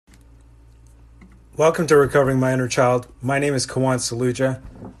Welcome to Recovering My Inner Child. My name is Kawan Saluja.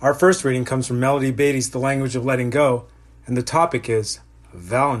 Our first reading comes from Melody Beatty's The Language of Letting Go, and the topic is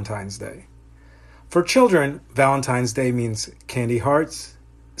Valentine's Day. For children, Valentine's Day means candy hearts,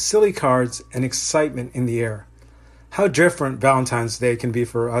 silly cards, and excitement in the air. How different Valentine's Day can be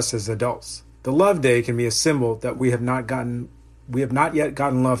for us as adults. The Love Day can be a symbol that we have not yet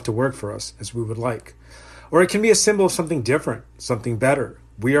gotten love to work for us as we would like. Or it can be a symbol of something different, something better.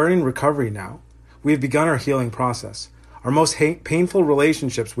 We are in recovery now. We have begun our healing process. Our most painful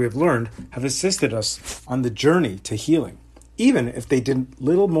relationships, we have learned, have assisted us on the journey to healing, even if they did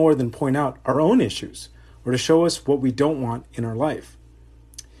little more than point out our own issues or to show us what we don't want in our life.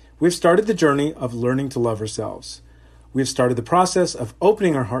 We've started the journey of learning to love ourselves. We've started the process of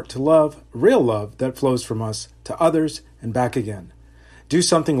opening our heart to love, real love that flows from us to others and back again. Do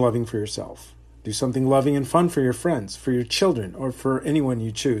something loving for yourself. Do something loving and fun for your friends, for your children, or for anyone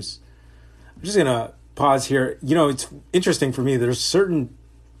you choose. I'm just going to pause here. It's interesting for me. There's certain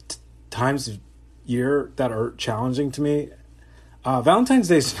times of year that are challenging to me. Valentine's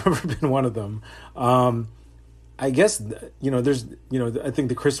Day's never been one of them. I guess, I think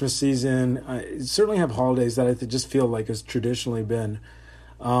the Christmas season, I certainly have holidays that I just feel like has traditionally been.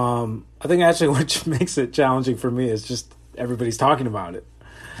 I think actually what makes it challenging for me is just everybody's talking about it.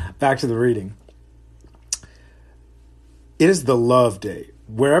 Back to the reading. It is the Love Day.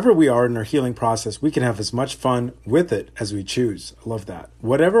 Wherever we are in our healing process, we can have as much fun with it as we choose. I love that.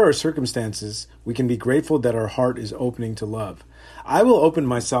 Whatever our circumstances, we can be grateful that our heart is opening to love. I will open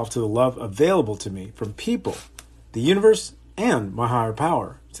myself to the love available to me from people, the universe, and my higher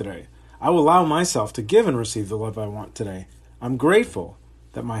power today. I will allow myself to give and receive the love I want today. I'm grateful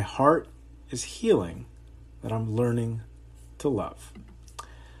that my heart is healing, that I'm learning to love.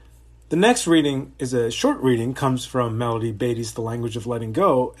 The next reading is a short reading, comes from Melody Beatty's The Language of Letting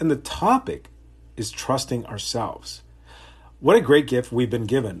Go, and the topic is trusting ourselves. What a great gift we've been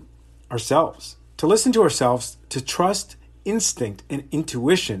given, ourselves. To listen to ourselves, to trust instinct and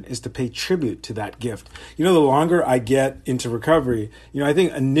intuition is to pay tribute to that gift. The longer I get into recovery, I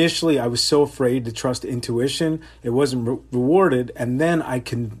think initially I was so afraid to trust intuition, it wasn't rewarded, and then I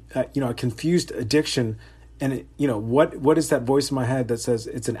confused addiction. And, what is that voice in my head that says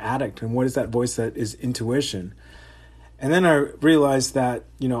it's an addict? And what is that voice that is intuition? And then I realized that,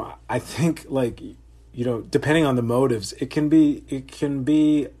 I think depending on the motives, it can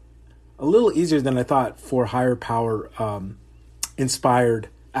be a little easier than I thought for higher power inspired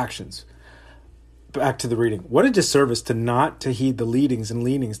actions. Back to the reading. What a disservice not to heed the leadings and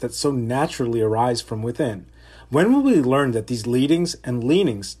leanings that so naturally arise from within. When will we learn that these leadings and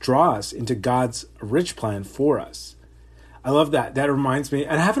leanings draw us into God's rich plan for us? I love that. That reminds me,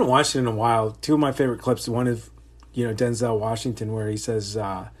 and I haven't watched it in a while. Two of my favorite clips, one of, Denzel Washington, where he says,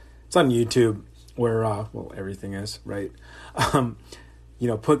 it's on YouTube, where, everything is, right?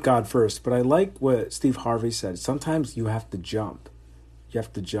 Put God first. But I like what Steve Harvey said. Sometimes you have to jump. You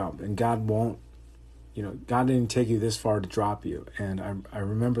have to jump. And God won't, God didn't take you this far to drop you. And I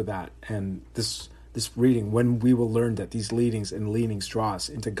remember that. And this reading, when we will learn that these leadings and leanings draw us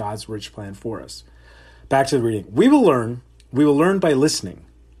into God's rich plan for us. Back to the reading. We will learn by listening,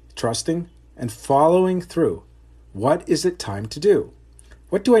 trusting, and following through. What is it time to do?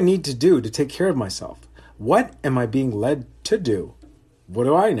 What do I need to do to take care of myself? What am I being led to do? What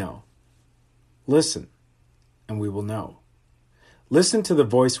do I know? Listen, and we will know. Listen to the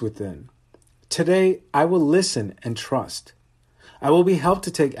voice within. Today, I will listen and trust. I will be helped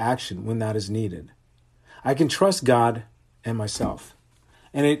to take action when that is needed. I can trust God and myself.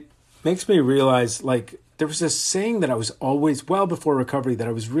 And it makes me realize, there was this saying that I was always, well before recovery, that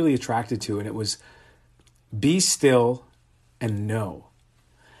I was really attracted to, and it was, be still and know.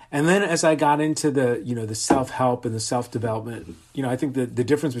 And then as I got into the self-help and the self-development, I think the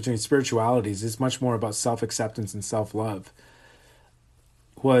difference between spiritualities is much more about self-acceptance and self-love.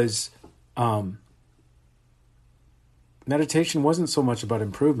 Meditation wasn't so much about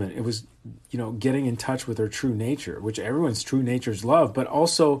improvement. It was, getting in touch with our true nature, which everyone's true nature is love, but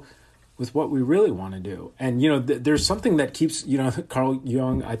also with what we really want to do. And, there's something that keeps, Carl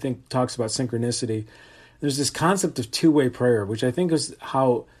Jung, I think, talks about synchronicity. There's this concept of two-way prayer, which I think is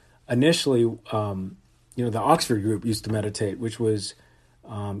how initially, the Oxford group used to meditate, which was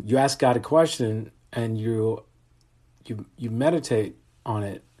you ask God a question and you meditate on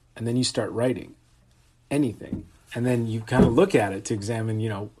it, and then you start writing anything. And then you kind of look at it to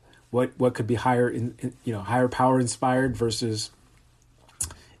examine, what could be higher power inspired versus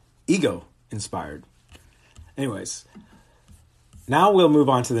ego inspired. Anyways, now we'll move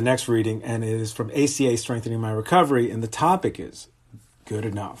on to the next reading, and it is from ACA Strengthening My Recovery, and the topic is good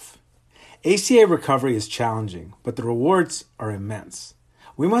enough. ACA recovery is challenging, but the rewards are immense.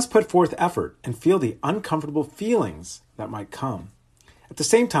 We must put forth effort and feel the uncomfortable feelings that might come. At the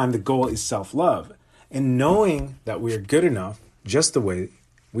same time, the goal is self-love and knowing that we are good enough just the way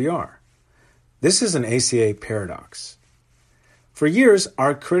we are. This is an ACA paradox. For years,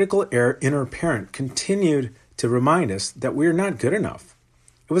 our critical inner parent continued to remind us that we are not good enough.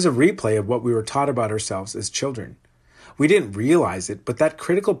 It was a replay of what we were taught about ourselves as children. We didn't realize it, but that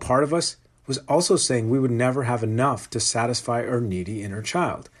critical part of us was also saying we would never have enough to satisfy our needy inner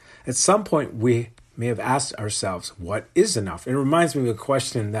child. At some point, we may have asked ourselves, what is enough? It reminds me of a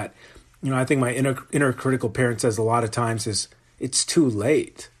question that, I think my inner critical parent says a lot of times is, it's too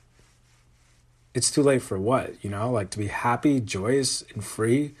late. It's too late for what? Like to be happy, joyous, and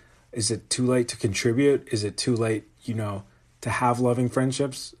free? Is it too late to contribute? Is it too late, to have loving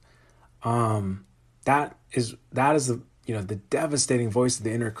friendships? That is the devastating voice of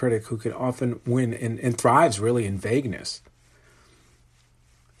the inner critic who can often win and thrives really in vagueness.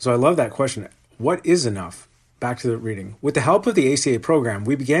 So I love that question. What is enough? Back to the reading. With the help of the ACA program,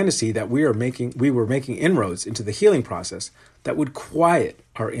 we began to see that we were making inroads into the healing process that would quiet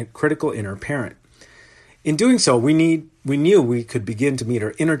our critical inner parent. In doing so, we knew we could begin to meet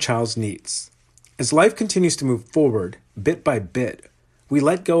our inner child's needs. As life continues to move forward, bit by bit, we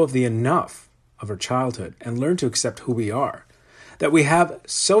let go of the enough of our childhood and learn to accept who we are, that we have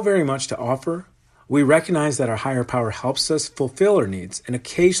so very much to offer. We recognize that our higher power helps us fulfill our needs and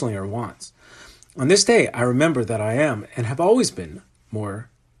occasionally our wants. On this day, I remember that I am and have always been more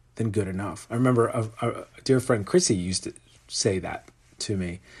than good enough. I remember a dear friend, Chrissy, used to say that to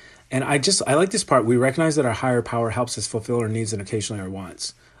me. And I like this part. We recognize that our higher power helps us fulfill our needs and occasionally our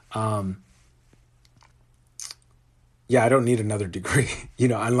wants. I don't need another degree,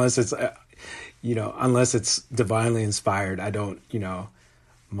 unless it's, unless it's divinely inspired. I don't,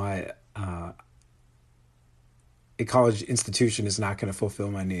 a college institution is not going to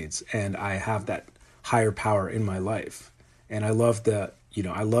fulfill my needs. And I have that higher power in my life. And I love the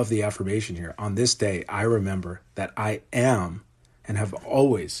affirmation here. On this day, I remember that I am and have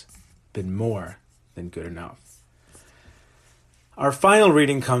always been more than good enough. Our final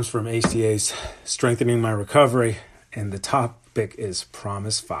reading comes from ACA's Strengthening My Recovery, and the topic is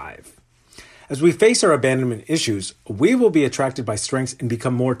Promise 5. As we face our abandonment issues, we will be attracted by strengths and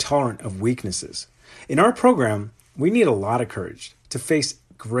become more tolerant of weaknesses. In our program, we need a lot of courage to face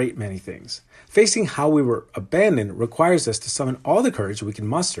great many things. Facing how we were abandoned requires us to summon all the courage we can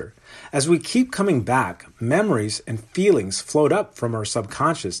muster. As we keep coming back, memories and feelings float up from our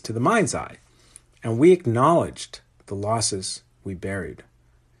subconscious to the mind's eye, and we acknowledged the losses we buried.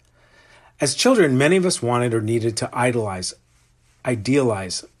 As children, many of us wanted or needed to idealize.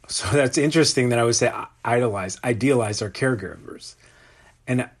 So that's interesting that I would say idealize our caregivers.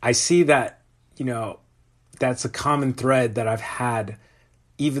 And I see that, that's a common thread that I've had,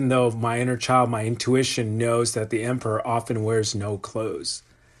 even though my inner child, my intuition knows that the emperor often wears no clothes.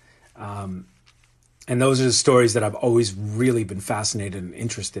 And those are the stories that I've always really been fascinated and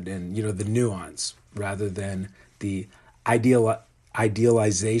interested in, the nuance rather than the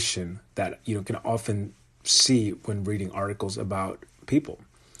idealization that, can often see when reading articles about people.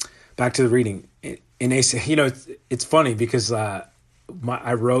 Back to the reading. In ACA, it's funny because I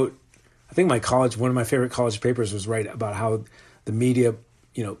think one of my favorite college papers was right about how the media,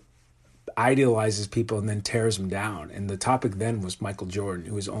 idealizes people and then tears them down. And the topic then was Michael Jordan,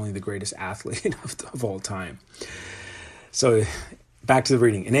 who was only the greatest athlete of all time. So back to the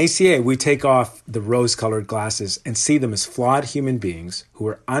reading. In ACA, we take off the rose-colored glasses and see them as flawed human beings who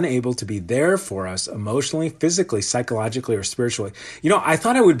are unable to be there for us emotionally, physically, psychologically, or spiritually. I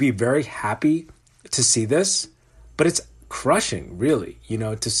thought I would be very happy to see this, but it's crushing, really,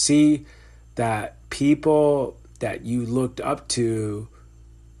 to see that people that you looked up to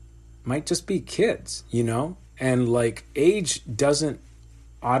might just be kids, and like age doesn't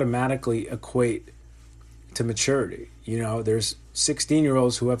automatically equate to maturity. There's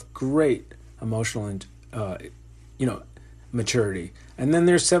 16-year-olds who have great emotional and, maturity. And then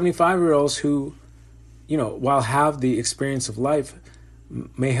there's 75-year-olds who, while have the experience of life,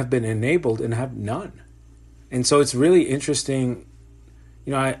 may have been enabled and have none. And so it's really interesting.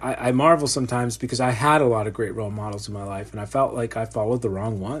 I marvel sometimes because I had a lot of great role models in my life and I felt like I followed the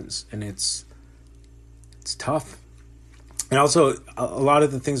wrong ones, and it's tough. And also a lot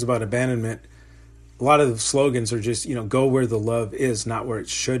of the things about abandonment, a lot of the slogans are just, go where the love is, not where it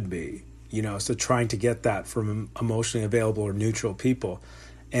should be, so trying to get that from emotionally available or neutral people.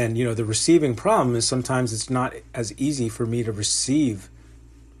 And, the receiving problem is sometimes it's not as easy for me to receive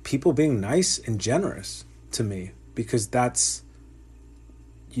people being nice and generous to me, because that's,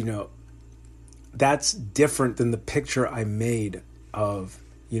 that's different than the picture I made of,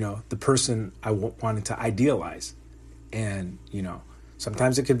 the person I wanted to idealize. And,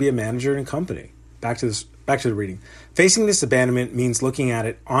 sometimes it could be a manager in a company. Back to the reading. Facing this abandonment means looking at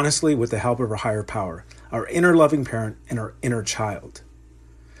it honestly with the help of our higher power, our inner loving parent, and our inner child.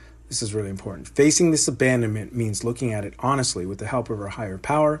 This is really important. Facing this abandonment means looking at it honestly with the help of our higher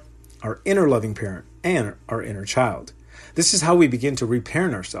power, our inner loving parent, and our inner child. This is how we begin to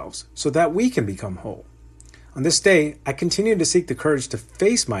reparent ourselves so that we can become whole. On this day, I continue to seek the courage to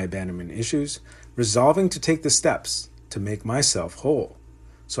face my abandonment issues, resolving to take the steps to make myself whole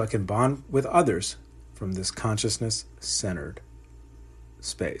so I can bond with others from this consciousness-centered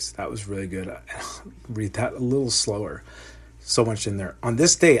space. That was really good. I'll read that a little slower. So much in there. On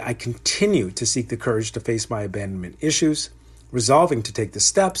this day, I continue to seek the courage to face my abandonment issues, resolving to take the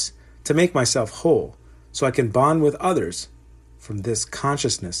steps to make myself whole so I can bond with others from this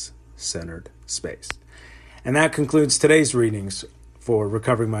consciousness-centered space. And that concludes today's readings for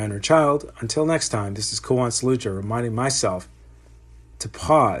Recovering My Inner Child. Until next time, this is Kowan Saluja reminding myself to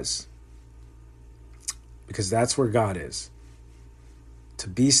pause, because that's where God is. To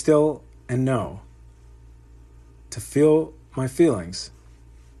be still and know, to feel my feelings,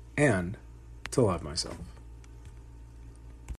 and to love myself.